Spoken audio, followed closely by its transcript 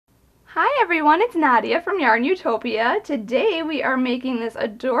Hi everyone, it's Nadia from YARNutopia. Today we are making this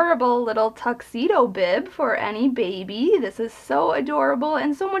adorable little tuxedo bib for any baby. This is so adorable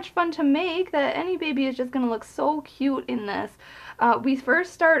and so much fun to make that any baby is just going to look so cute in this. We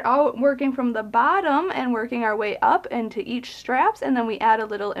first start out working from the bottom and working our way up into each straps, and then we add a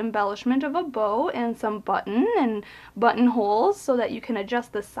little embellishment of a bow and some buttonholes so that you can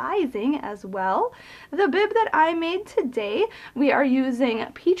adjust the sizing as well. The bib that I made today, we are using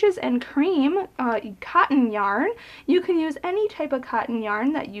Peaches and Cream cotton yarn. You can use any type of cotton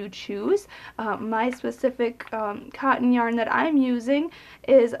yarn that you choose. My specific cotton yarn that I'm using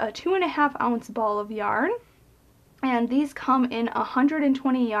is a 2.5 ounce ball of yarn. And these come in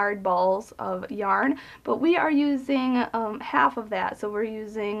 120 yard balls of yarn, but we are using half of that, so we're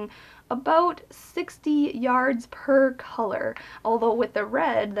using about 60 yards per color, although with the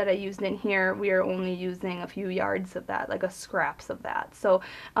red that I used in here, we are only using a few yards of that, like a scraps of that. So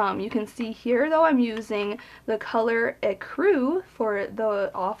you can see here though, I'm using the color Ecru for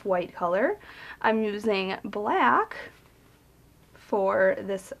the off-white color. I'm using black for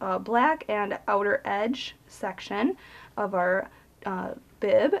this black and outer edge section of our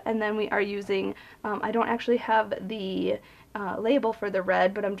bib, and then we are using, I don't actually have the label for the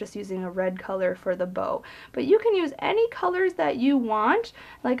red, but I'm just using a red color for the bow. But you can use any colors that you want.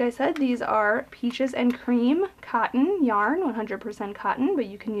 Like I said, these are Peaches and Cream cotton yarn, 100% cotton, but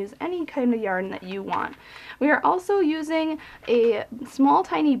you can use any kind of yarn that you want. We are also using a small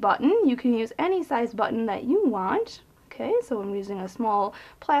tiny button. You can use any size button that you want. Okay, so I'm using a small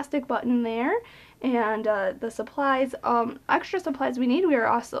plastic button there, and the supplies, extra supplies we need, we are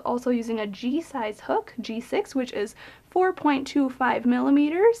also using a G size hook, G6, which is 4.25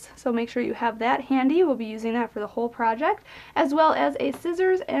 millimeters, so make sure you have that handy. We'll be using that for the whole project, as well as a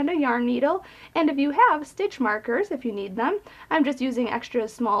scissors and a yarn needle, and if you have stitch markers, if you need them, I'm just using extra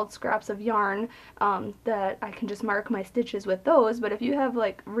small scraps of yarn that I can just mark my stitches with those, but if you have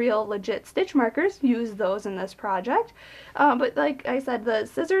like real legit stitch markers, use those in this project. But like I said, the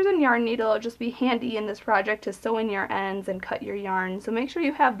scissors and yarn needle will just be handy in this project to sew in your ends and cut your yarn, so make sure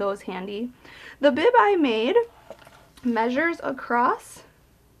you have those handy. The bib I made measures across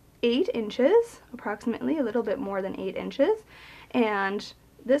 8 inches, approximately, a little bit more than 8 inches, and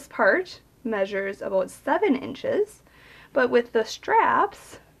this part measures about 7 inches, but with the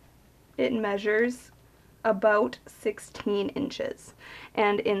straps it measures about 16 inches.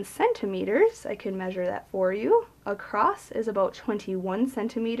 And in centimeters, I can measure that for you. Across is about 21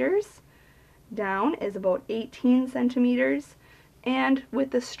 centimeters, down is about 18 centimeters, and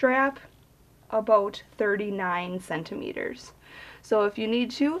with the strap about 39 centimeters. So if you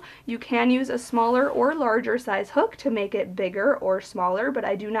need to, you can use a smaller or larger size hook to make it bigger or smaller, but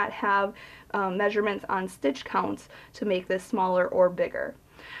I do not have measurements on stitch counts to make this smaller or bigger.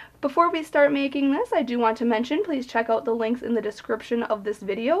 Before we start making this, I do want to mention, please check out the links in the description of this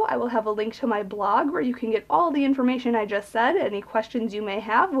video. I will have a link to my blog where you can get all the information I just said. Any questions you may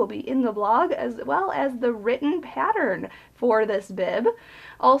have will be in the blog, as well as the written pattern for this bib.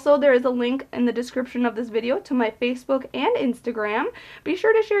 Also, there is a link in the description of this video to my Facebook and Instagram. Be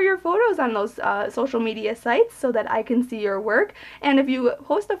sure to share your photos on those social media sites so that I can see your work. And if you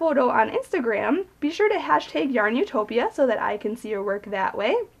post a photo on Instagram, be sure to hashtag YARNutopia so that I can see your work that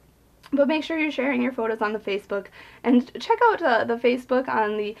way. But make sure you're sharing your photos on the Facebook, and check out the Facebook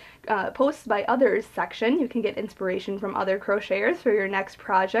on the posts by others section. You can get inspiration from other crocheters for your next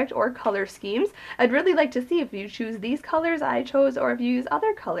project or color schemes. I'd really like to see if you choose these colors I chose or if you use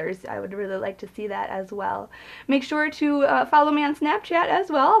other colors. I would really like to see that as well. Make sure to follow me on Snapchat as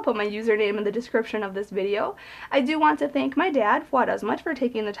well. I'll put my username in the description of this video. I do want to thank my dad, Fuad, Azmat, for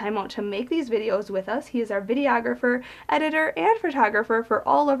taking the time out to make these videos with us. He is our videographer, editor, and photographer for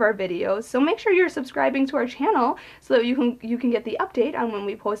all of our videos. So make sure you're subscribing to our channel so that you can get the update on when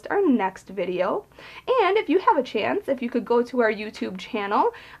we post our next video. And if you have a chance, if you could go to our YouTube channel,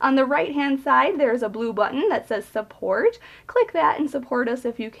 on the right hand side there's a blue button that says support. Click that and support us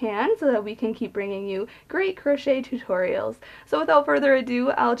if you can so that we can keep bringing you great crochet tutorials. So without further ado,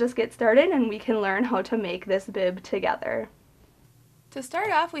 I'll just get started and we can learn how to make this bib together. To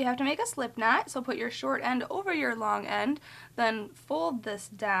start off, we have to make a slip knot, so put your short end over your long end, then fold this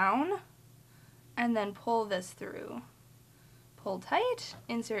down, and then pull this through. Pull tight,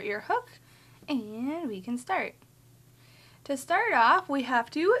 insert your hook, and we can start. To start off, we have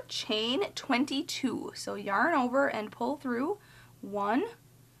to chain 22, so yarn over and pull through 1,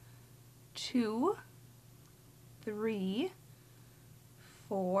 2, 3,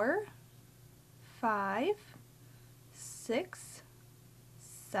 4, 5, 6,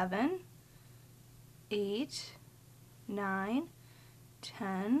 7, 8, 9,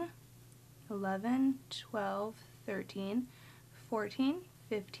 10, 11, 12, 13, 14,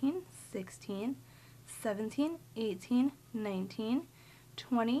 15, 16, 17, 18, 19,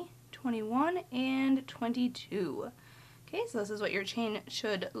 20, 21, and 22. Okay, so this is what your chain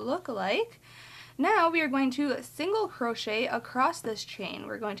should look like. Now we are going to single crochet across this chain.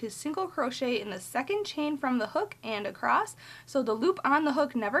 We're going to single crochet in the second chain from the hook and across, so the loop on the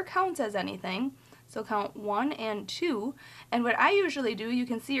hook never counts as anything. So count 1 and 2, and what I usually do, you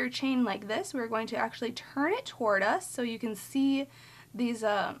can see your chain like this. We're going to actually turn it toward us so you can see these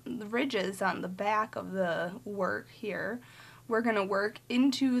ridges on the back of the work here. We're going to work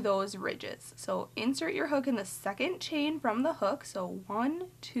into those ridges. So insert your hook in the second chain from the hook, so 1,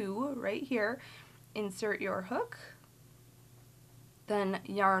 2 right here. Insert your hook, then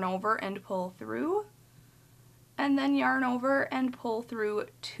yarn over and pull through, and then yarn over and pull through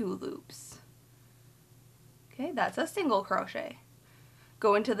 2 loops. Okay, that's a single crochet.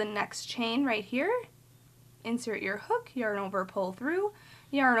 Go into the next chain right here, insert your hook, yarn over, pull through,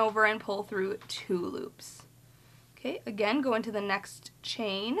 yarn over and pull through 2 loops. Okay, again, go into the next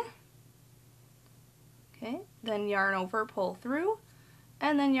chain, okay, then yarn over, pull through,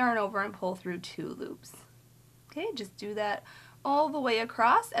 and then yarn over and pull through 2 loops. Okay, just do that all the way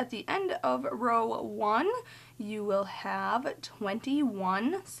across. At the end of row 1, you will have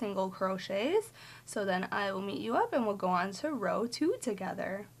 21 single crochets. So then I will meet you up and we'll go on to row 2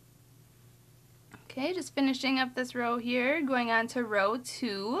 together. Okay, just finishing up this row here, going on to row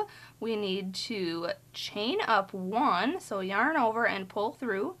 2, we need to chain up 1, so yarn over and pull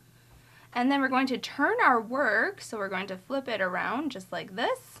through. And then we're going to turn our work, so we're going to flip it around just like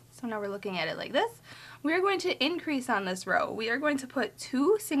this. So now we're looking at it like this. We are going to increase on this row. We are going to put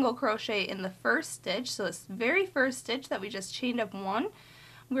 2 single crochet in the first stitch, so this very first stitch that we just chained up 1,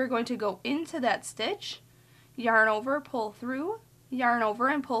 we're going to go into that stitch, yarn over, pull through, yarn over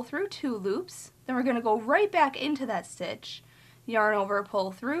and pull through 2 loops. Then we're going to go right back into that stitch, yarn over,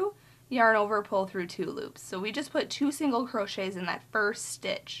 pull through, yarn over, pull through 2 loops. So we just put 2 single crochets in that first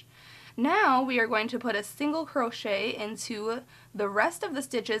stitch. Now we are going to put a single crochet into the rest of the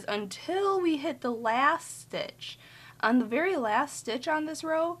stitches until we hit the last stitch. On the very last stitch on this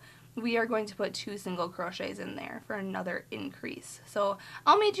row, we are going to put 2 single crochets in there for another increase. So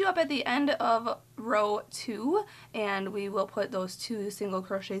I'll meet you up at the end of row 2 and we will put those 2 single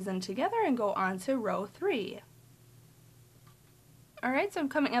crochets in together and go on to row 3. Alright, so I'm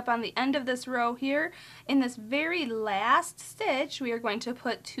coming up on the end of this row here. In this very last stitch, we are going to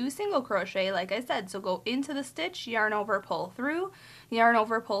put 2 single crochet, like I said. So go into the stitch, yarn over, pull through, yarn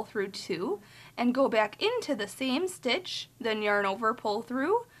over, pull through 2, and go back into the same stitch, then yarn over, pull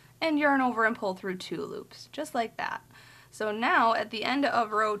through, and yarn over and pull through 2 loops, just like that. So now at the end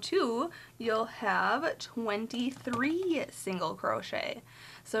of row 2, you'll have 23 single crochet.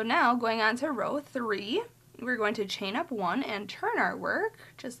 So now going on to row 3, we're going to chain up 1 and turn our work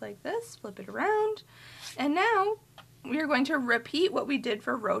just like this, flip it around, and now we're going to repeat what we did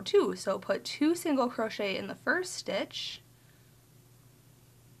for row 2. So put 2 single crochet in the first stitch,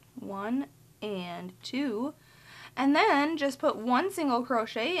 1 and 2, and then just put 1 single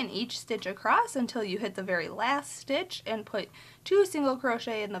crochet in each stitch across until you hit the very last stitch, and put 2 single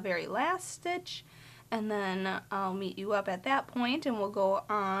crochet in the very last stitch, and then I'll meet you up at that point and we'll go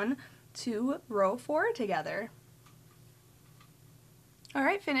on to row 4 together.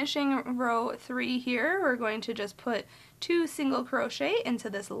 Alright, finishing row 3 here, we're going to just put 2 single crochet into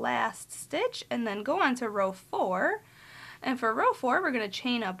this last stitch and then go on to row 4. And for row 4, we're going to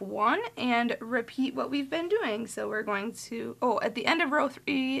chain up 1 and repeat what we've been doing. So we're going to, at the end of row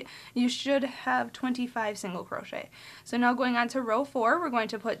 3, you should have 25 single crochet. So now going on to row 4, we're going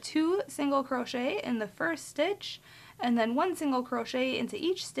to put 2 single crochet in the first stitch, and then 1 single crochet into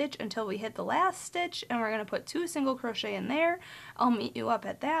each stitch until we hit the last stitch, and we're going to put 2 single crochet in there. I'll meet you up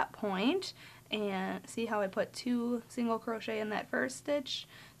at that point, and see how I put 2 single crochet in that first stitch?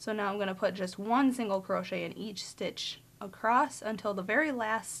 So now I'm going to put just 1 single crochet in each stitch across until the very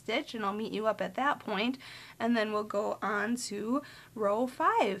last stitch, and I'll meet you up at that point, and then we'll go on to row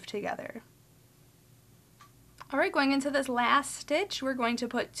 5 together. Alright, going into this last stitch, we're going to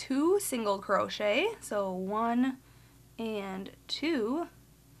put 2 single crochet, so 1 and 2,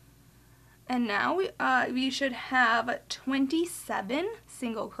 and now we should have 27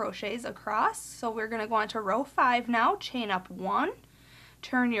 single crochets across. So we're going to go on to row 5 now, chain up 1,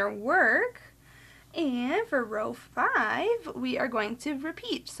 turn your work, and for row 5 we are going to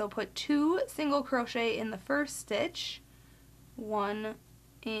repeat. So put 2 single crochet in the first stitch, 1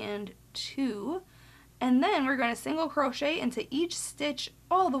 and 2, And then we're going to single crochet into each stitch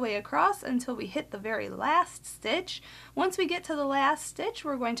all the way across until we hit the very last stitch. Once we get to the last stitch,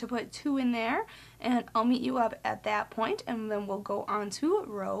 we're going to put 2 in there, and I'll meet you up at that point, and then we'll go on to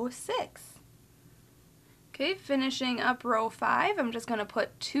row 6. Okay, finishing up row 5, I'm just going to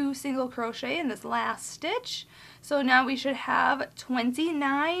put 2 single crochet in this last stitch. So now we should have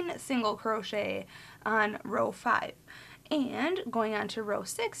 29 single crochet on row 5. And going on to row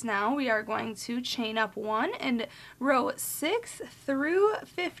 6 now, we are going to chain up 1 in row 6 through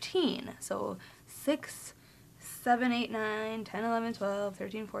 15. So 6, 7, 8, 9, 10, 11, 12,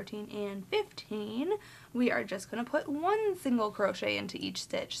 13, 14, and 15. We are just going to put 1 single crochet into each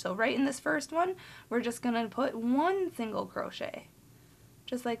stitch. So right in this first one, we're just going to put 1 single crochet.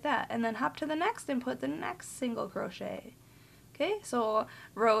 Just like that. And then hop to the next and put the next single crochet. Okay, so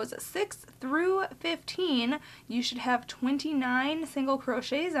rows 6 through 15, you should have 29 single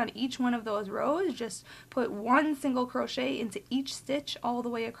crochets on each one of those rows. Just put 1 single crochet into each stitch all the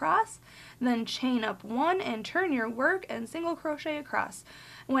way across, then chain up 1 and turn your work and single crochet across.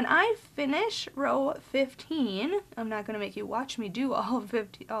 When I finish row 15, I'm not going to make you watch me do all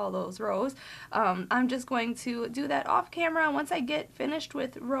those rows. I'm just going to do that off camera. Once I get finished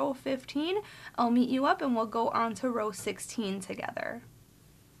with row 15, I'll meet you up and we'll go on to row 16 together.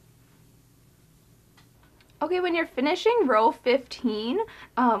 Okay, when you're finishing row 15,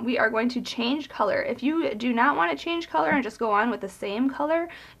 we are going to change color. If you do not want to change color and just go on with the same color,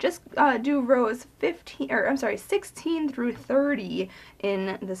 just do rows 16 through 30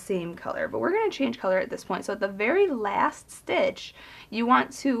 in the same color. But we're going to change color at this point. So at the very last stitch, you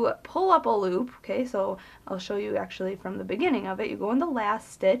want to pull up a loop. Okay, so I'll show you actually from the beginning of it. You go in the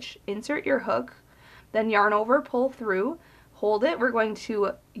last stitch, insert your hook, then yarn over, pull through. Hold it, we're going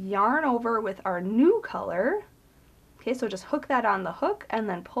to yarn over with our new color. Okay, so just hook that on the hook and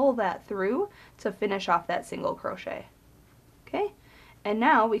then pull that through to finish off that single crochet. Okay, and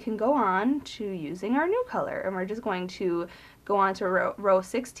now we can go on to using our new color, and we're just going to go on to row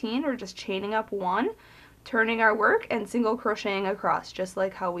 16. We're just chaining up 1, turning our work, and single crocheting across, just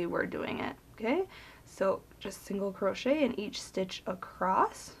like how we were doing it. Okay, so just single crochet in each stitch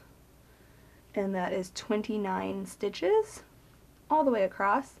across, and that is 29 stitches all the way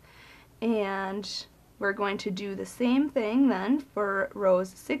across. And we're going to do the same thing then for rows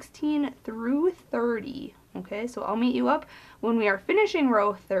 16 through 30. Okay, so I'll meet you up when we are finishing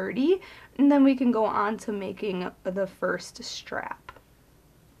row 30, and then we can go on to making the first strap.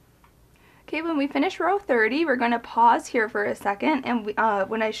 Okay, when we finish row 30, we're going to pause here for a second, and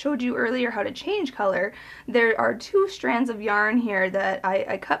when I showed you earlier how to change color, there are 2 strands of yarn here that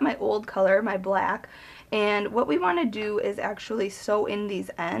I cut my old color, my black, and what we want to do is actually sew in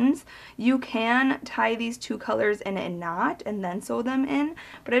these ends. You can tie these 2 colors in a knot and then sew them in,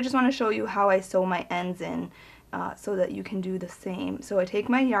 but I just want to show you how I sew my ends in so that you can do the same. So I take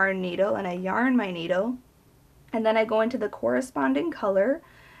my yarn needle and I yarn my needle, and then I go into the corresponding color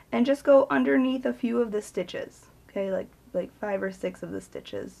and just go underneath a few of the stitches. Okay, like 5 or 6 of the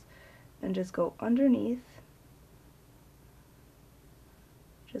stitches, and just go underneath,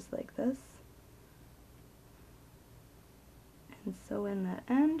 just like this. And sew in that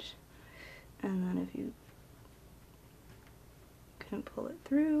end, and then if you can pull it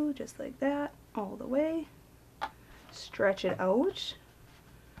through just like that all the way, stretch it out,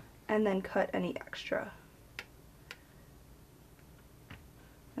 and then cut any extra,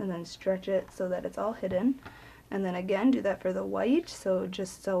 and then stretch it so that it's all hidden, and then again do that for the white. So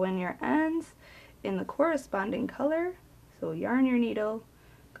just sew in your ends in the corresponding color. So yarn your needle,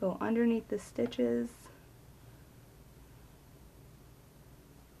 go underneath the stitches,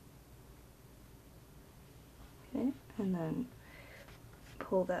 okay, and then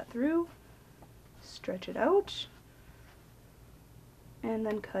pull that through, stretch it out, and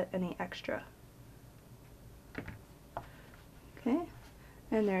then cut any extra. Okay,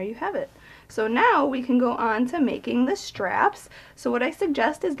 and there you have it. So now we can go on to making the straps. So what I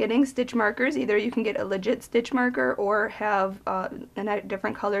suggest is getting stitch markers. Either you can get a legit stitch marker or have a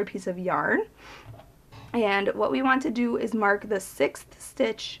different colored piece of yarn. And what we want to do is mark the 6th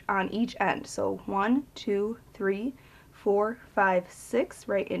stitch on each end. So 1, 2, 3, 4, 5, 6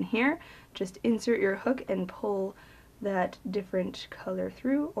 right in here. Just insert your hook and pull that different color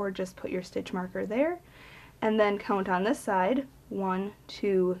through, or just put your stitch marker there. And then count on this side, 1,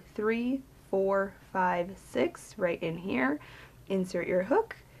 2, 3, 4, 5, 6 right in here. Insert your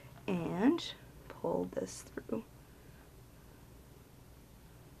hook and pull this through.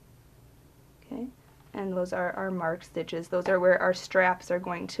 Okay, and those are our marked stitches. Those are where our straps are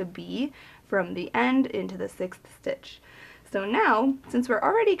going to be from the end into the 6th stitch. So now, since we're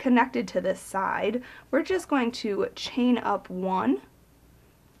already connected to this side, we're just going to chain up 1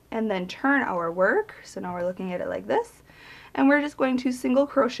 and then turn our work. So now we're looking at it like this. And we're just going to single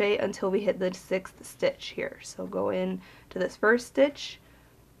crochet until we hit the 6th stitch here. So go in to this first stitch,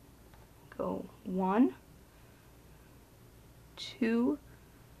 go 1, 2,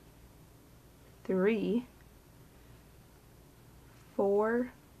 3,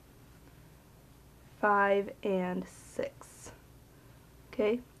 4, 5, and 6.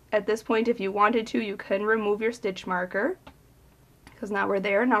 Okay, at this point, if you wanted to, you can remove your stitch marker, because now we're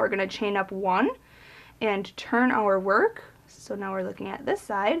there. Now we're going to chain up 1 and turn our work. So now we're looking at this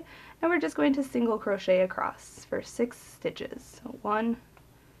side, and we're just going to single crochet across for 6 stitches. So 1,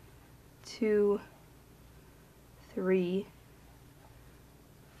 2, 3,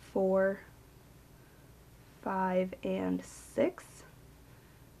 4, 5, and 6.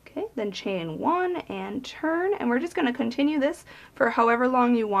 Okay, then chain 1 and turn, and we're just going to continue this for however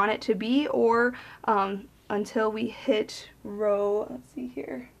long you want it to be, or until we hit row, let's see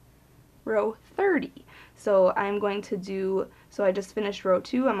here, row 30. So I'm going to do, so I just finished row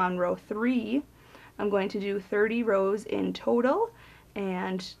 2, I'm on row 3. I'm going to do 30 rows in total,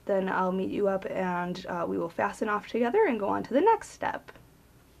 and then I'll meet you up and we will fasten off together and go on to the next step.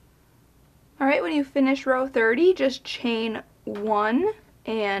 Alright, when you finish row 30, just chain 1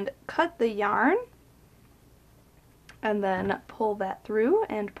 and cut the yarn, and then pull that through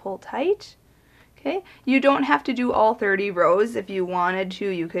and pull tight. Okay, you don't have to do all 30 rows. If you wanted to,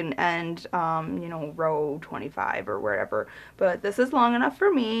 you can end, you know, row 25 or wherever, but this is long enough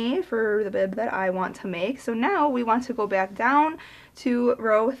for me, for the bib that I want to make. So now we want to go back down to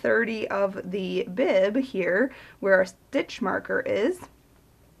row 30 of the bib here, where our stitch marker is,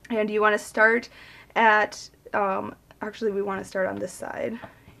 and you want to start at, actually we want to start on this side.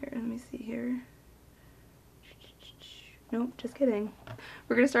 Here, let me see here. Nope, just kidding.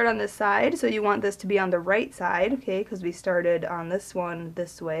 We're going to start on this side, so you want this to be on the right side, okay, because we started on this one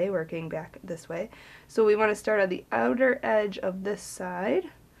this way, working back this way. So we want to start on the outer edge of this side,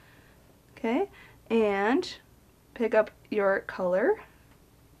 okay, and pick up your color.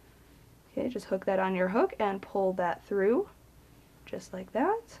 Okay, just hook that on your hook and pull that through, just like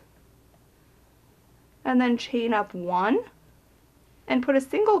that. And then chain up 1. And put a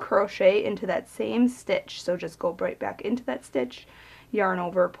single crochet into that same stitch. So just go right back into that stitch, yarn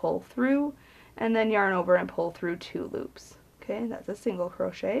over, pull through, and then yarn over and pull through 2 loops. Okay, that's a single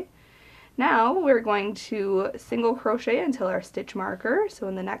crochet. Now we're going to single crochet until our stitch marker, so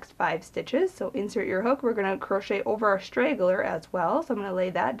in the next 5 stitches. So insert your hook, we're going to crochet over our straggler as well, so I'm going to lay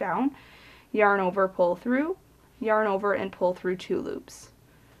that down, yarn over, pull through, yarn over, and pull through 2 loops.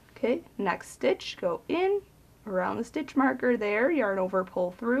 Okay, next stitch, go in, around the stitch marker there, yarn over,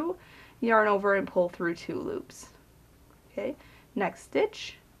 pull through, yarn over, and pull through 2 loops. Okay, next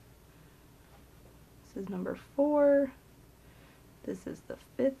stitch, this is number 4, this is the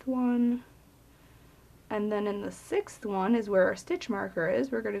 5th one, and then in the 6th one is where our stitch marker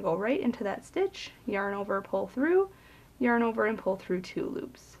is. We're going to go right into that stitch, yarn over, pull through, yarn over, and pull through 2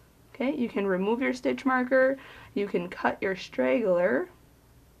 loops. Okay, you can remove your stitch marker, you can cut your straggler,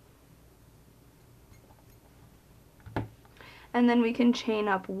 and then we can chain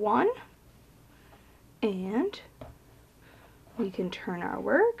up 1, and we can turn our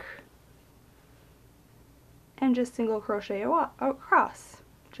work and just single crochet across,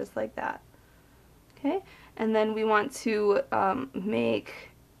 just like that. Okay, and then we want to make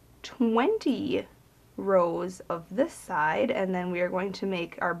 20 rows of this side, and then we are going to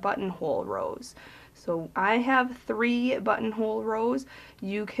make our buttonhole rows. So I have 3 buttonhole rows.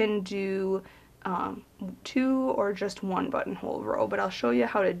 You can do 2 or just 1 buttonhole row, but I'll show you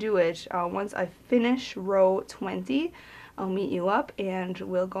how to do it once I finish row 20. I'll meet you up and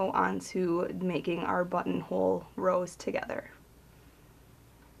we'll go on to making our buttonhole rows together.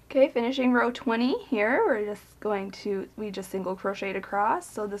 Okay, finishing row 20 here, we just single crocheted across,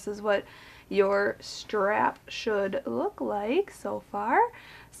 so this is what your strap should look like so far.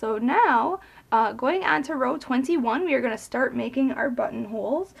 So now, going on to row 21, we are going to start making our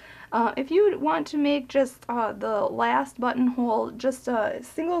buttonholes. If you want to make just the last buttonhole, just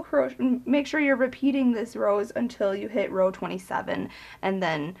single crochet, make sure you're repeating these rows until you hit row 27, and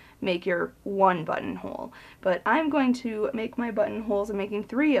then make your 1 buttonhole. But I'm going to make my buttonholes, I'm making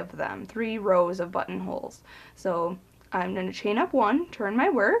 3 of them, 3 rows of buttonholes. So I'm going to chain up 1, turn my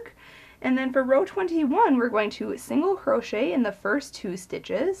work, and then for row 21 we're going to single crochet in the first 2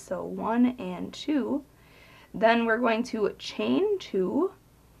 stitches, so 1 and 2. Then we're going to chain 2,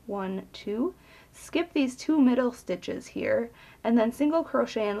 1, 2, skip these 2 middle stitches here, and then single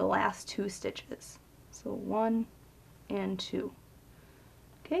crochet in the last 2 stitches. So 1 and 2.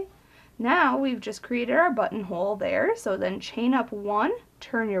 Okay, now we've just created our buttonhole there, so then chain up 1,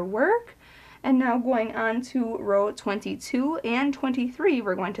 turn your work, and now going on to row 22 and 23,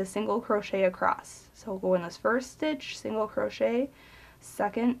 we're going to single crochet across. So go in this first stitch, single crochet,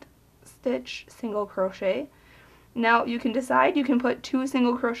 second stitch, single crochet. Now you can decide, you can put 2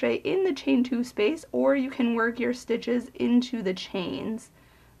 single crochet in the chain 2 space, or you can work your stitches into the chains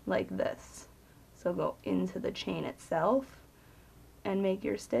like this. So go into the chain itself and make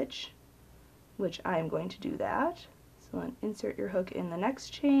your stitch, which I'm going to do that. So then insert your hook in the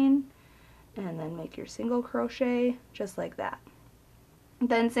next chain and then make your single crochet just like that.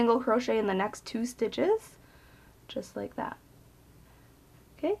 Then single crochet in the next 2 stitches just like that.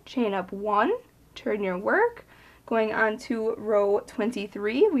 Okay, chain up 1, turn your work. Going on to row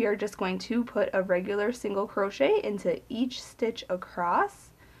 23, we are just going to put a regular single crochet into each stitch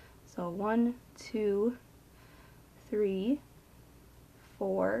across. So 1, 2, 3,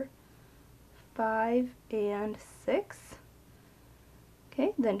 4, 5, and 6.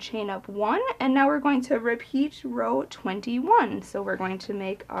 Okay, then chain up 1, and now we're going to repeat row 21. So we're going to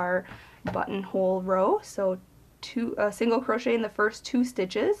make our buttonhole row. So single crochet in the first 2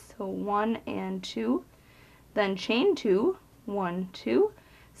 stitches, so 1 and 2. Then chain 2, 1, 2,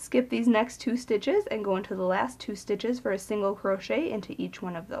 skip these next 2 stitches and go into the last 2 stitches for a single crochet into each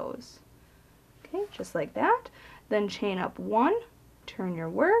one of those. Okay, just like that. Then chain up 1, turn your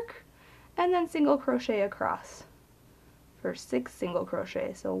work, and then single crochet across for 6 single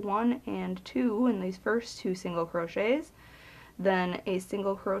crochets. So 1 and 2 in these first 2 single crochets, then a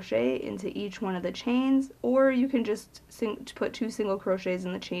single crochet into each one of the chains, or you can just put 2 single crochets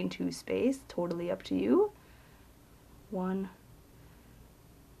in the chain 2 space, totally up to you. 1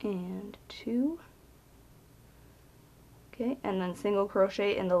 and 2. Okay, and then single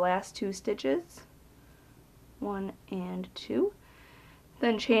crochet in the last 2 stitches, 1 and 2.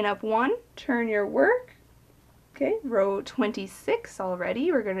 Then chain up 1, turn your work. Okay, row 26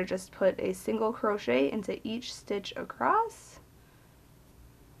 already. We're going to just put a single crochet into each stitch across.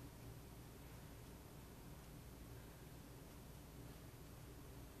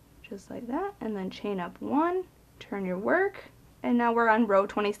 Just like that, and then chain up 1, turn your work, and now we're on row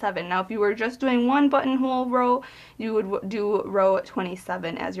 27. Now if you were just doing one buttonhole row, you would do row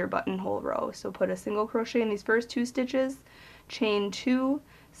 27 as your buttonhole row. So put a single crochet in these first 2 stitches, chain 2,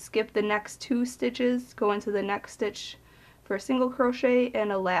 skip the next 2 stitches, go into the next stitch for a single crochet,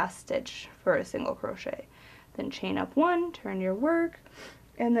 and a last stitch for a single crochet. Then chain up 1, turn your work,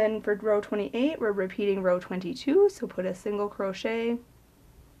 and then for row 28 we're repeating row 22, so put a single crochet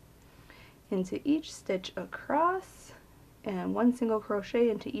into each stitch across, and 1 single crochet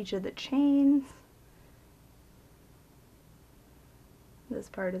into each of the chains. This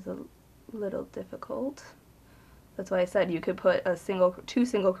part is a little difficult. That's why I said you could put a 2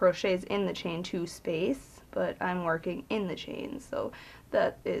 single crochets in the chain 2 space, but I'm working in the chain, so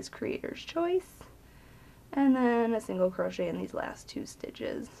that is creator's choice. And then a single crochet in these last 2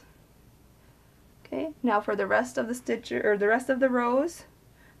 stitches. Okay, now for the rest of the rest of the rows,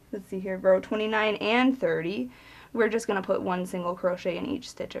 let's see here, row 29 and 30, we're just going to put 1 single crochet in each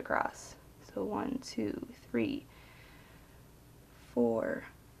stitch across. So 1, 2, 3, 4,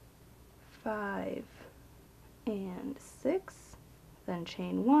 5, and 6. Then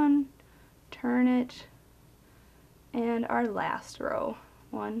chain 1, turn it, and our last row.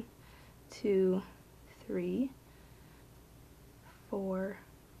 1, 2, 3, 4,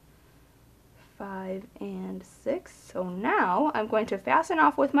 5, and 6. So now I'm going to fasten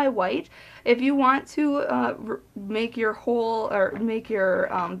off with my white. If you want to make your whole, or make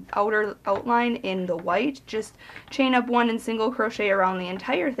your outer outline in the white, just chain up 1 and single crochet around the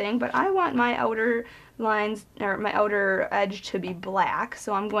entire thing, but I want my outer lines, or my outer edge, to be black,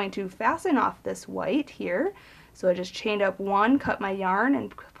 so I'm going to fasten off this white here. So I just chained up 1, cut my yarn,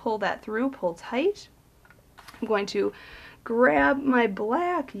 and pull that through, pull tight. I'm going to grab my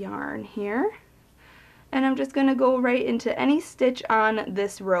black yarn here, and I'm just going to go right into any stitch on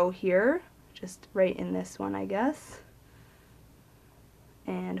this row here, just right in this one, I guess,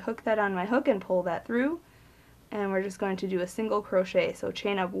 and hook that on my hook and pull that through, and we're just going to do a single crochet. So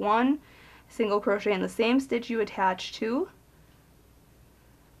chain up 1, single crochet in the same stitch you attach to,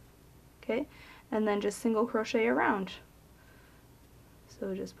 okay, and then just single crochet around.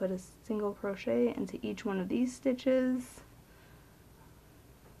 So just put a single crochet into each one of these stitches.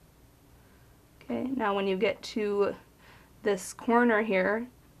 Okay, now when you get to this corner here,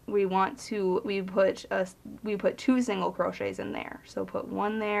 we put 2 single crochets in there. So put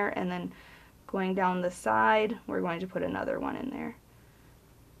 1 there, and then going down the side, we're going to put another one in there.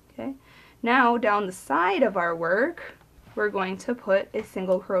 Okay, now down the side of our work, we're going to put a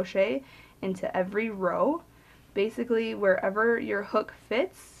single crochet into every row. Basically, wherever your hook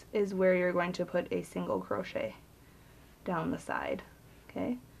fits is where you're going to put a single crochet down the side.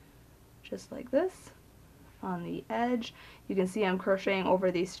 Okay, just like this on the edge. You can see I'm crocheting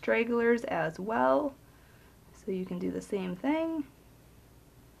over these stragglers as well, so you can do the same thing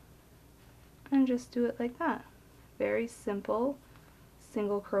and just do it like that. Very simple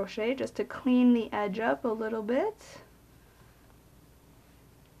single crochet just to clean the edge up a little bit.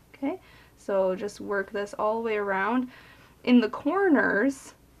 Okay, so just work this all the way around. In the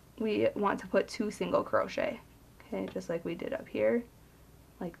corners we want to put 2 single crochet, okay, just like we did up here,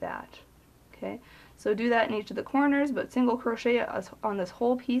 like that. Okay, so do that in each of the corners, but single crochet on this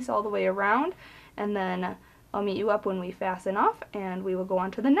whole piece all the way around, and then I'll meet you up when we fasten off and we will go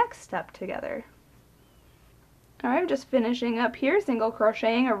on to the next step together. Alright, I'm just finishing up here, single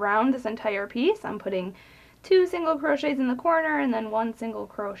crocheting around this entire piece. I'm putting 2 single crochets in the corner and then 1 single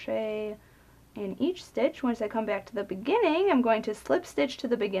crochet in each stitch. Once I come back to the beginning, I'm going to slip stitch to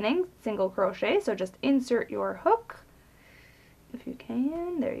the beginning, single crochet, so just insert your hook if you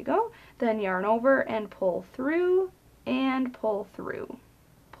can, there you go. Then yarn over and pull through and pull through.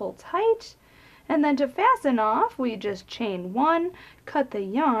 Pull tight, and then to fasten off, we just chain 1, cut the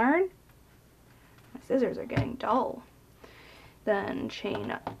yarn. My scissors are getting dull. Then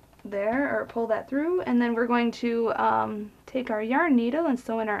chain there, or pull that through, and then we're going to take our yarn needle and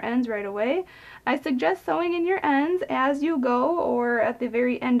sew in our ends right away. I suggest sewing in your ends as you go or at the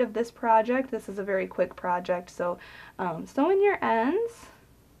very end of this project. This is a very quick project, so sew in your ends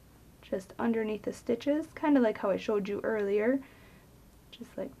just underneath the stitches, kind of like how I showed you earlier,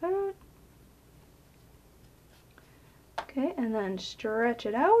 just like that. Okay, and then stretch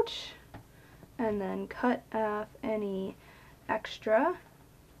it out and then cut off any extra.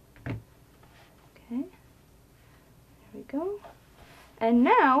 Okay, there we go. And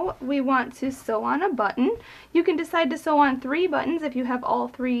now we want to sew on a button. You can decide to sew on 3 buttons if you have all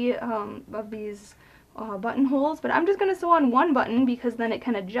 3 of these buttonholes, but I'm just going to sew on 1 button because then it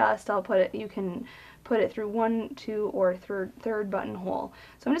can adjust. You can put it through 1, 2, or third buttonhole.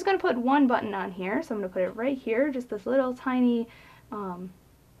 So I'm just going to put 1 button on here. So I'm going to put it right here, just this little tiny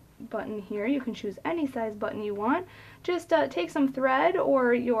button here. You can choose any size button you want. Just take some thread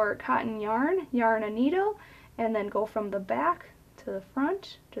or your cotton yarn, yarn a needle, and then go from the back to the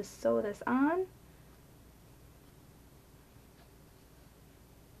front. Just sew this on.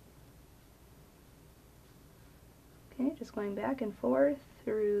 Okay, just going back and forth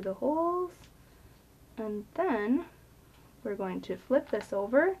through the holes, and then we're going to flip this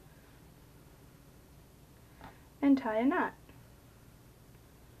over and tie a knot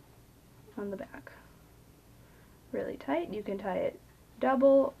on the back. Really tight. You can tie it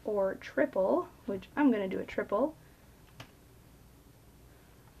double or triple, which I'm going to do a triple.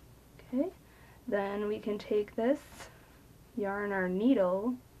 Okay, then we can take this, yarn our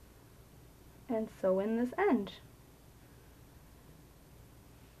needle, and sew in this end.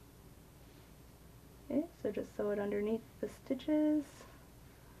 Okay, so just sew it underneath the stitches.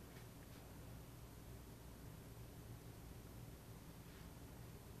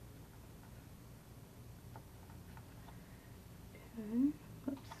 Okay,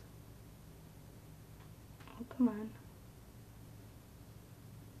 whoops. Oh, come on.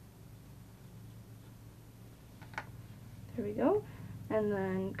 There we go. And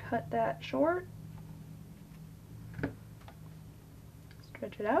then cut that short.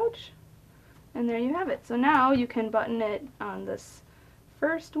 Stretch it out. And there you have it. So now you can button it on this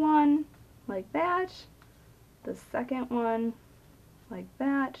first one like that, the second one like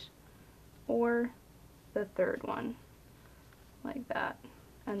that, or the third one like that.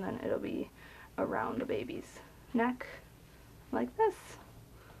 And then it'll be around the baby's neck like this.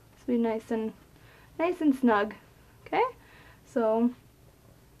 This will be nice and snug. Okay? So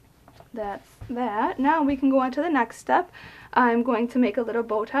that's that. Now we can go on to the next step. I'm going to make a little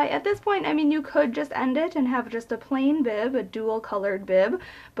bow tie. At this point, I mean, you could just end it and have just a plain bib, a dual colored bib,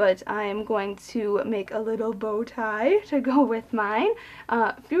 but I'm going to make a little bow tie to go with mine.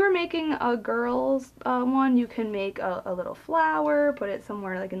 If you were making a girl's one, you can make a little flower, put it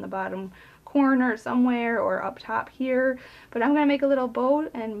somewhere like in the bottom corner somewhere or up top here, but I'm going to make a little bow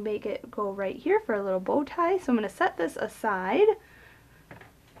and make it go right here for a little bow tie. So I'm going to set this aside,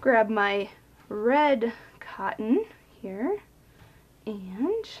 grab my red cotton here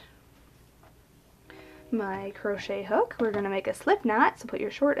and my crochet hook. We're going to make a slip knot, so put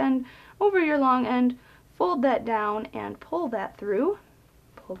your short end over your long end, fold that down and pull that through.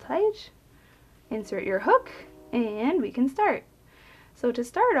 Pull tight, insert your hook, and we can start. So to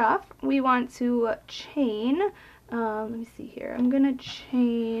start off, we want to chain Let me see here. I'm gonna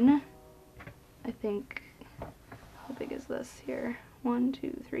chain, I think, how big is this here? 1,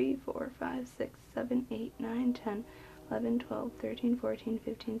 2, 3, 4, 5, 6, 7, 8, 9, 10, 11, 12, 13, 14,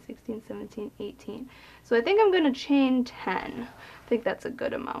 15, 16, 17, 18. So I think I'm going to chain 10. I think that's a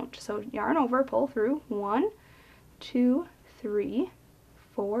good amount. So yarn over, pull through. 1, 2, 3,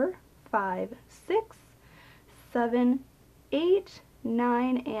 4, 5, 6, 7, 8,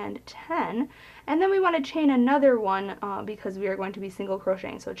 9, and 10. And then we want to chain another one because we are going to be single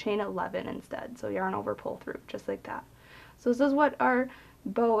crocheting. So chain 11 instead. So yarn over, pull through, just like that. So this is what our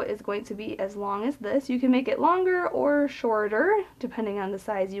bow is going to be as long as this. You can make it longer or shorter depending on the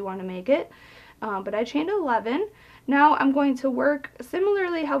size you want to make it. But I chained 11. Now I'm going to work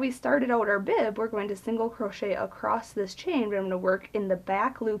similarly how we started out our bib. We're going to single crochet across this chain, but I'm going to work in the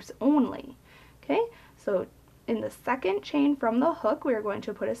back loops only. Okay, so in the second chain from the hook, we're going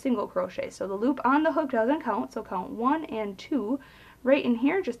to put a single crochet. So the loop on the hook doesn't count, so count 1 and 2. Right in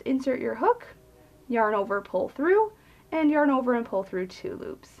here, just insert your hook, yarn over, pull through, and yarn over and pull through 2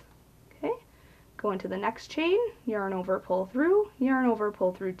 loops. Okay, go into the next chain, yarn over, pull through, yarn over,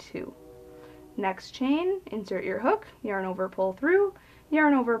 pull through 2. Next chain, insert your hook, yarn over, pull through,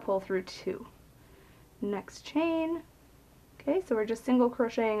 yarn over, pull through 2. Next chain. Okay, so we're just single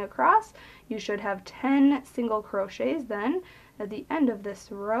crocheting across. You should have 10 single crochets then at the end of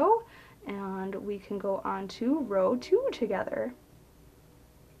this row, and we can go on to row 2 together.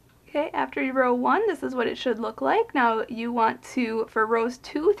 Okay, after you row 1, this is what it should look like. Now you want to, for rows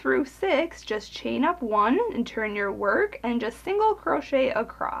 2 through 6, just chain up 1 and turn your work and just single crochet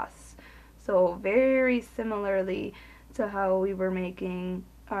across. So very similarly to how we were making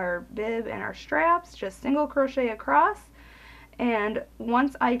our bib and our straps, just single crochet across. And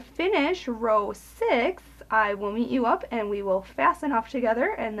once I finish row 6, I will meet you up and we will fasten off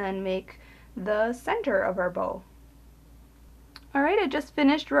together and then make the center of our bow. Alright, I just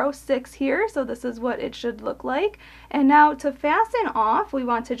finished row 6 here, so this is what it should look like. And now to fasten off, we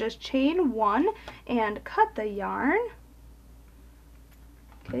want to just chain 1 and cut the yarn.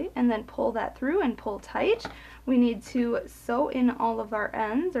 Okay, and then pull that through and pull tight. We need to sew in all of our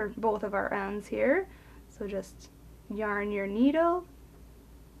ends, or both of our ends here. So just yarn your needle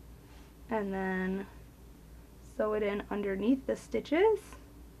and then sew it in underneath the stitches.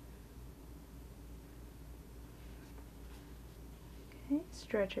 Okay,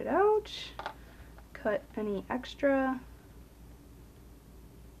 stretch it out, cut any extra,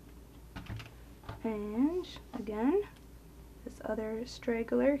 and again, this other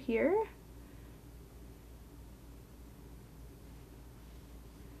straggler here.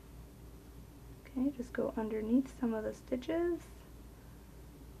 Okay, just go underneath some of the stitches.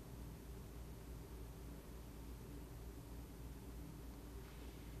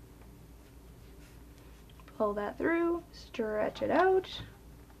 Pull that through, stretch it out,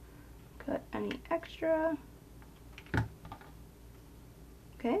 cut any extra.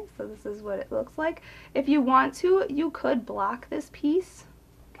 Okay, so this is what it looks like. If you want to, you could block this piece.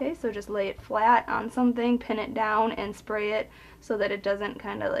 Okay, so just lay it flat on something, pin it down, and spray it so that it doesn't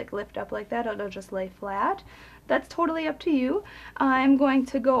kind of like lift up like that. It'll just lay flat. That's totally up to you. I'm going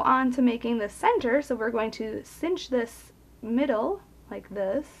to go on to making the center, so we're going to cinch this middle like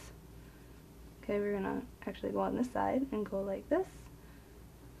this. Okay, we're going to actually go on this side and go like this.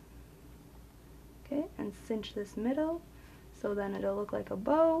 Okay, and cinch this middle so then it'll look like a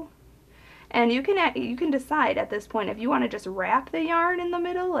bow. And you can decide at this point if you want to just wrap the yarn in the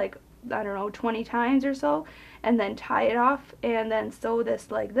middle, like, I don't know, 20 times or so, and then tie it off and then sew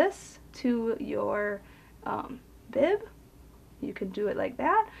this like this to your bib. You can do it like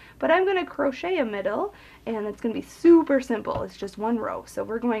that, but I'm going to crochet a middle, and it's going to be super simple. It's just 1 row. So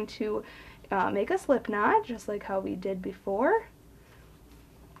we're going to make a slip knot just like how we did before.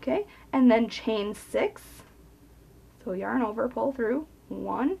 Okay, and then chain 6. So yarn over, pull through,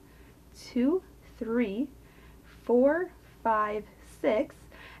 1, 2, 3, 4, 5, 6,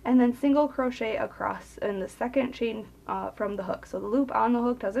 and then single crochet across in the second chain from the hook. So the loop on the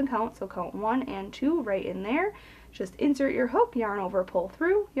hook doesn't count, so count 1 and 2 right in there. Just insert your hook, yarn over, pull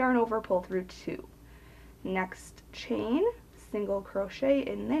through, yarn over, pull through 2. Next chain, single crochet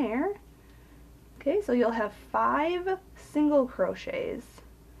in there. Okay, so you'll have 5 single crochets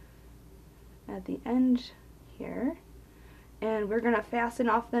at the end here. And we're going to fasten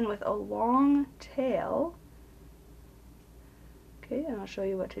off then with a long tail. Okay, and I'll show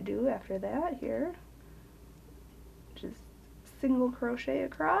you what to do after that here. Just single crochet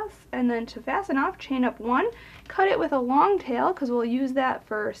across, and then to fasten off, chain up 1, cut it with a long tail because we'll use that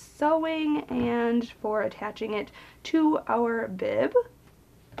for sewing and for attaching it to our bib.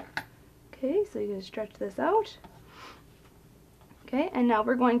 Okay, so you can stretch this out. Okay, and now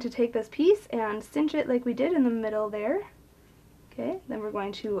we're going to take this piece and cinch it like we did in the middle there. Okay, then we're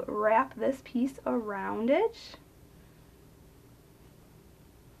going to wrap this piece around it.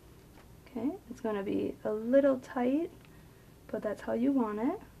 Okay, it's going to be a little tight, but that's how you want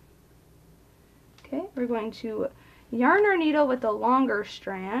it. Okay, we're going to yarn our needle with the longer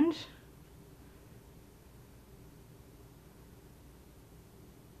strand.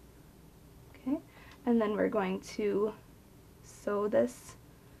 Okay, and then we're going to sew this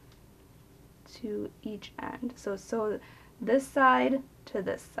to each end. So sew this side to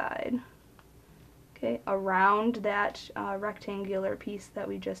this side. Okay, around that rectangular piece that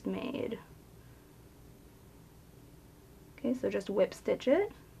we just made. Okay, so just whip stitch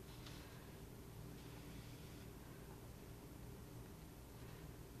it.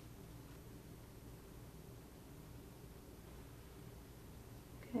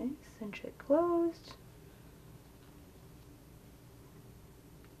 Okay, cinch it closed.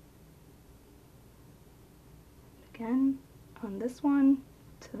 Again, on this one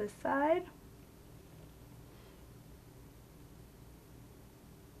to this side.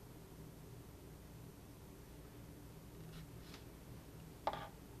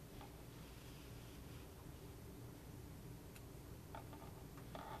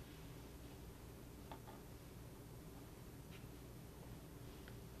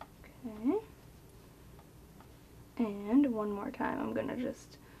 Okay. And one more time, I'm going to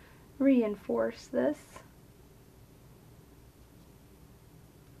just reinforce this.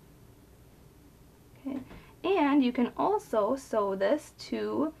 Okay. And you can also sew this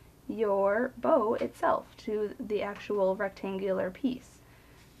to your bow itself, to the actual rectangular piece.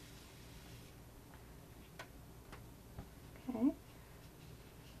 Okay.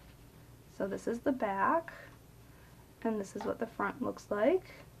 So this is the back, and this is what the front looks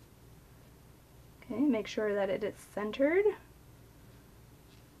like. Okay, make sure that it is centered,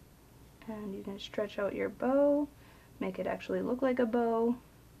 and you can stretch out your bow, make it actually look like a bow.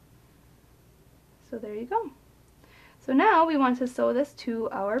 So there you go. So now we want to sew this to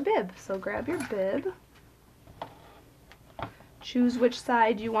our bib. So grab your bib, choose which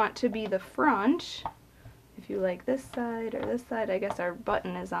side you want to be the front. If you like this side or this side, I guess our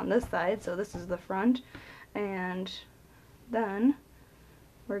button is on this side, so this is the front. And then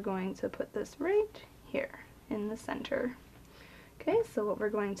we're going to put this right here in the center. Okay, so what we're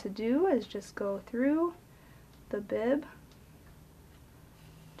going to do is just go through the bib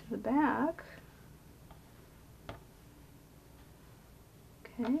to the back.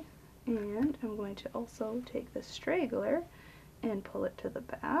 Okay, and I'm going to also take the straggler and pull it to the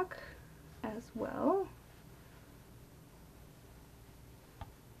back as well.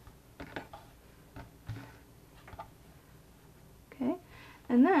 Okay,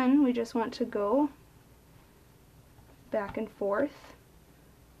 and then we just want to go back and forth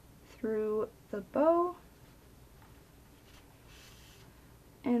through the bow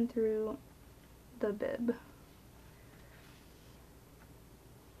and through the bib.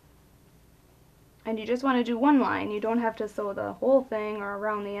 And you just want to do one line. You don't have to sew the whole thing or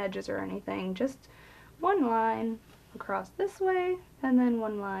around the edges or anything. Just one line across this way and then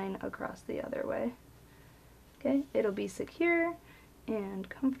one line across the other way. Okay, it'll be secure and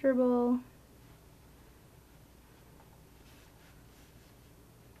comfortable.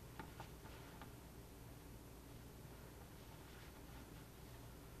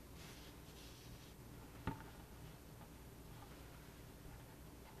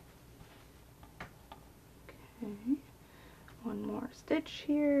 Okay, one more stitch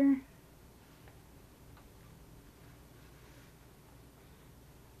here.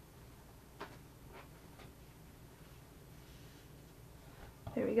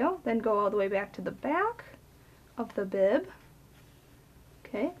 There we go. Then go all the way back to the back of the bib.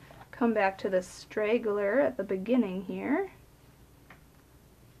 Okay, come back to the straggler at the beginning here.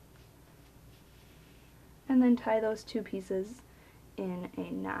 And then tie those two pieces in a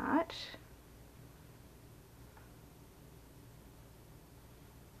knot.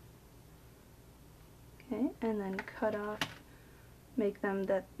 Okay, and then cut off, make them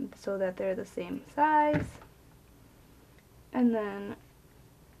so that they're the same size. And then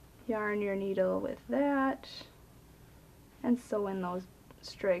yarn your needle with that and sew in those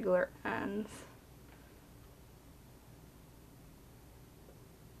straggler ends.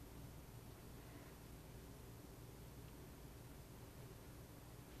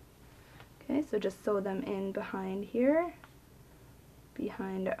 Okay, so just sew them in behind here,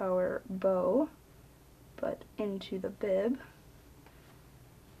 behind our bow, but into the bib.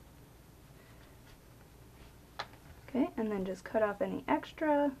 Okay, and then just cut off any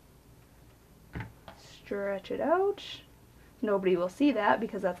extra, stretch it out. nobody will see that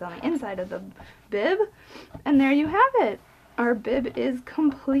because that's on the inside of the bib. And there you have it. Our bib is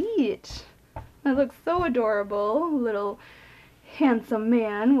complete. It looks so adorable. Little handsome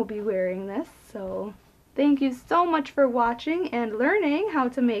man will be wearing this. So thank you so much for watching and learning how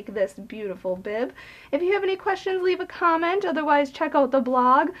to make this beautiful bib. If you have any questions, leave a comment. Otherwise, check out the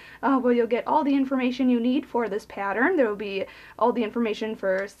blog where you'll get all the information you need for this pattern. There will be all the information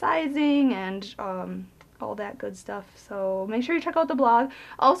for sizing and all that good stuff. So make sure you check out the blog.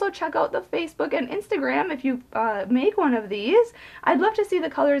 Also check out the Facebook and Instagram if you make one of these. I'd love to see the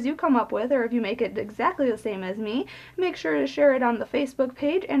colors you come up with, or if you make it exactly the same as me. Make sure to share it on the Facebook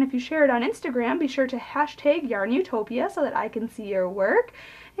page, and if you share it on Instagram, be sure to hashtag YARNutopia so that I can see your work.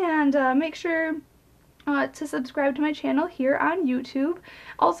 And make sure to subscribe to my channel here on YouTube.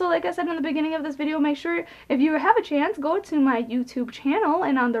 Also, like I said in the beginning of this video, make sure if you have a chance, go to my YouTube channel,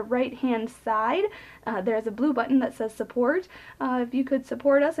 and on the right hand side there's a blue button that says support. If you could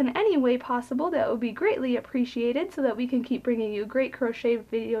support us in any way possible, that would be greatly appreciated so that we can keep bringing you great crochet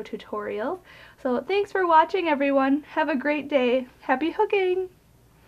video tutorials. So thanks for watching, everyone. Have a great day. Happy hooking!